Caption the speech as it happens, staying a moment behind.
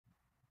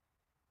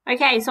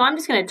Okay, so I'm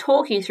just going to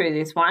talk you through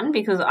this one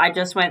because I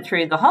just went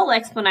through the whole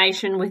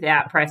explanation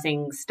without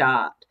pressing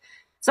start.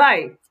 So,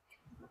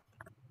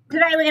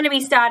 today we're going to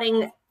be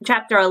starting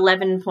chapter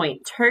 11.2.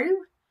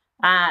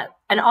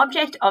 An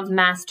object of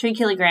mass 2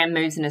 kilogram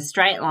moves in a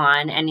straight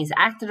line and is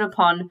acted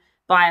upon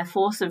by a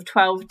force of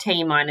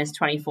 12t minus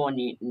 24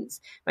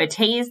 newtons, where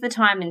t is the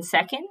time in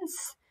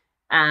seconds.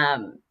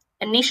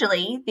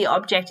 Initially, the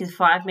object is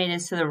 5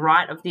 meters to the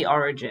right of the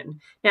origin.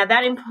 Now,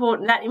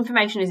 that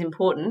information is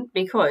important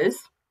because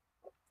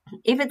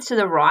if it's to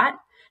the right,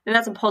 then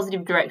that's a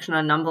positive direction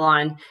on number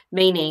line,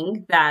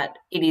 meaning that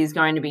it is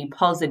going to be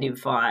positive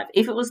 5.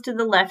 If it was to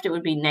the left, it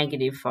would be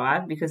negative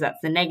 5 because that's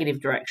the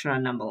negative direction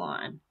on number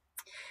line.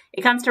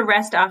 It comes to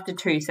rest after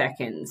 2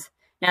 seconds.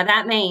 Now,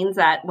 that means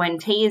that when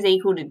t is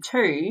equal to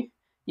 2,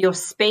 your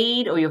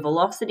speed or your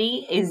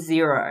velocity is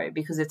 0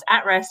 because it's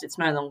at rest, it's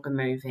no longer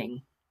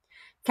moving.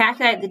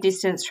 Calculate the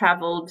distance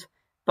travelled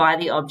by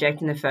the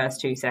object in the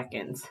first 2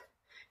 seconds.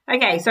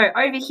 Okay, so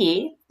over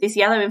here, this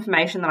yellow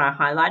information that I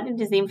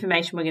highlighted is the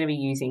information we're going to be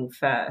using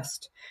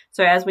first.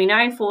 So as we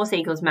know, force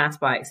equals mass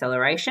by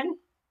acceleration.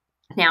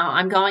 Now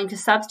I'm going to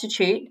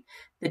substitute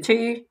the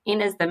 2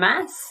 in as the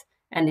mass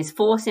and this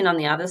force in on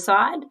the other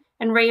side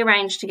and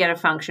rearrange to get a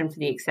function for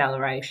the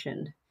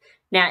acceleration.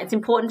 Now it's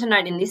important to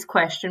note in this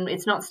question,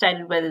 it's not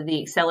stated whether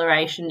the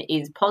acceleration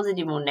is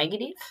positive or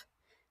negative.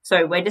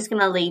 So we're just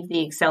going to leave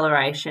the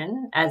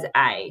acceleration as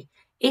a.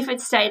 If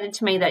it's stated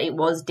to me that it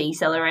was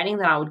decelerating,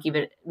 then I would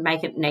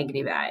make it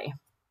negative a.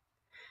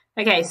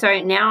 Okay, so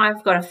now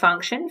I've got a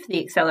function for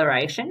the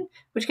acceleration,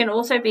 which can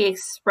also be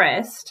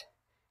expressed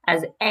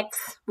as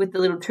x with the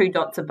little 2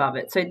 dots above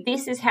it. So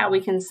this is how we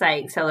can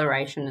say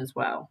acceleration as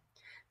well.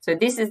 So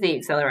this is the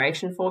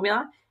acceleration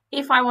formula.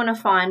 If I want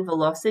to find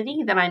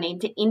velocity, then I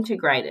need to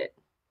integrate it.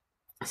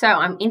 So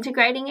I'm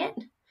integrating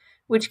it,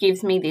 which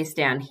gives me this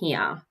down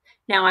here.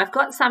 Now, I've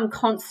got some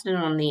constant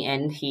on the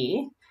end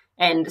here,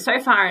 and so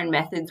far in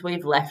methods,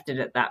 we've left it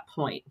at that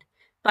point.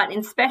 But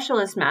in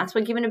specialist maths,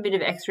 we're given a bit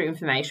of extra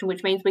information,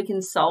 which means we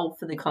can solve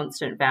for the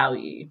constant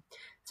value.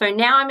 So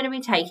now I'm going to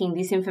be taking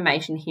this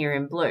information here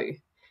in blue.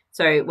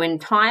 So when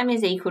time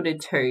is equal to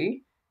 2,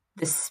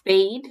 the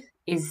speed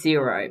is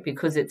 0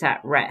 because it's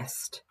at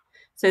rest.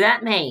 So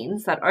that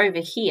means that over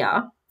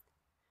here,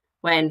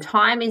 when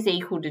time is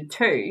equal to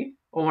 2,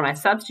 or when I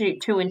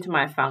substitute 2 into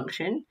my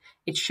function,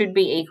 it should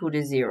be equal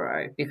to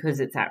 0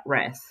 because it's at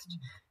rest.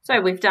 So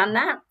we've done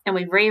that and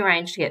we've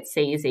rearranged to get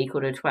c is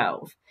equal to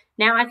 12.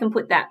 Now I can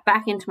put that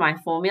back into my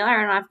formula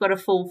and I've got a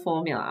full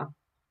formula.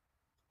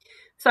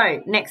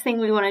 So next thing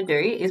we want to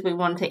do is we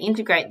want to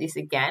integrate this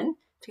again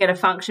to get a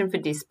function for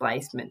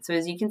displacement. So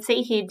as you can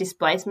see here,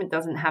 displacement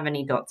doesn't have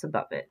any dots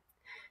above it.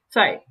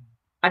 So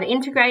I've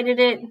integrated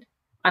it.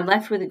 I'm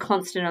left with a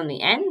constant on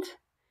the end.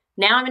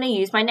 Now I'm going to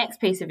use my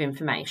next piece of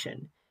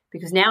information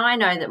because now I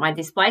know that my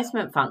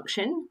displacement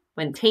function,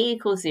 when t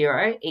equals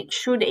 0, it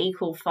should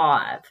equal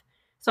 5.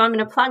 So I'm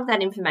going to plug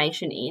that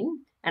information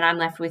in and I'm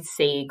left with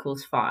c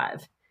equals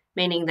 5,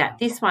 meaning that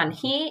this one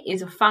here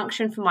is a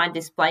function for my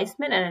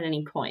displacement at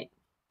any point.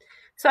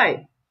 So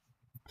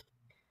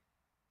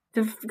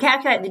to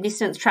calculate the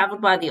distance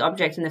travelled by the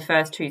object in the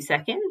first 2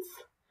 seconds,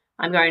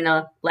 I'm going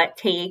to let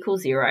t equal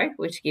 0,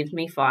 which gives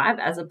me 5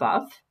 as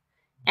above,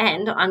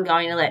 and I'm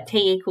going to let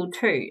t equal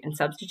 2 and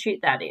substitute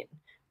that in,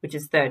 which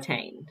is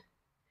 13.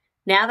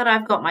 Now that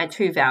I've got my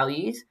 2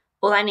 values,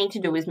 all I need to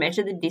do is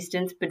measure the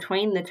distance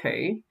between the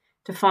 2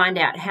 to find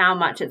out how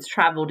much it's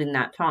travelled in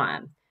that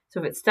time.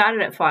 So if it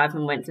started at 5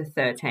 and went to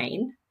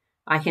 13,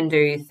 I can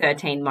do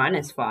 13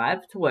 minus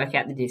 5 to work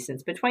out the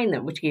distance between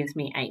them, which gives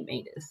me 8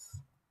 meters.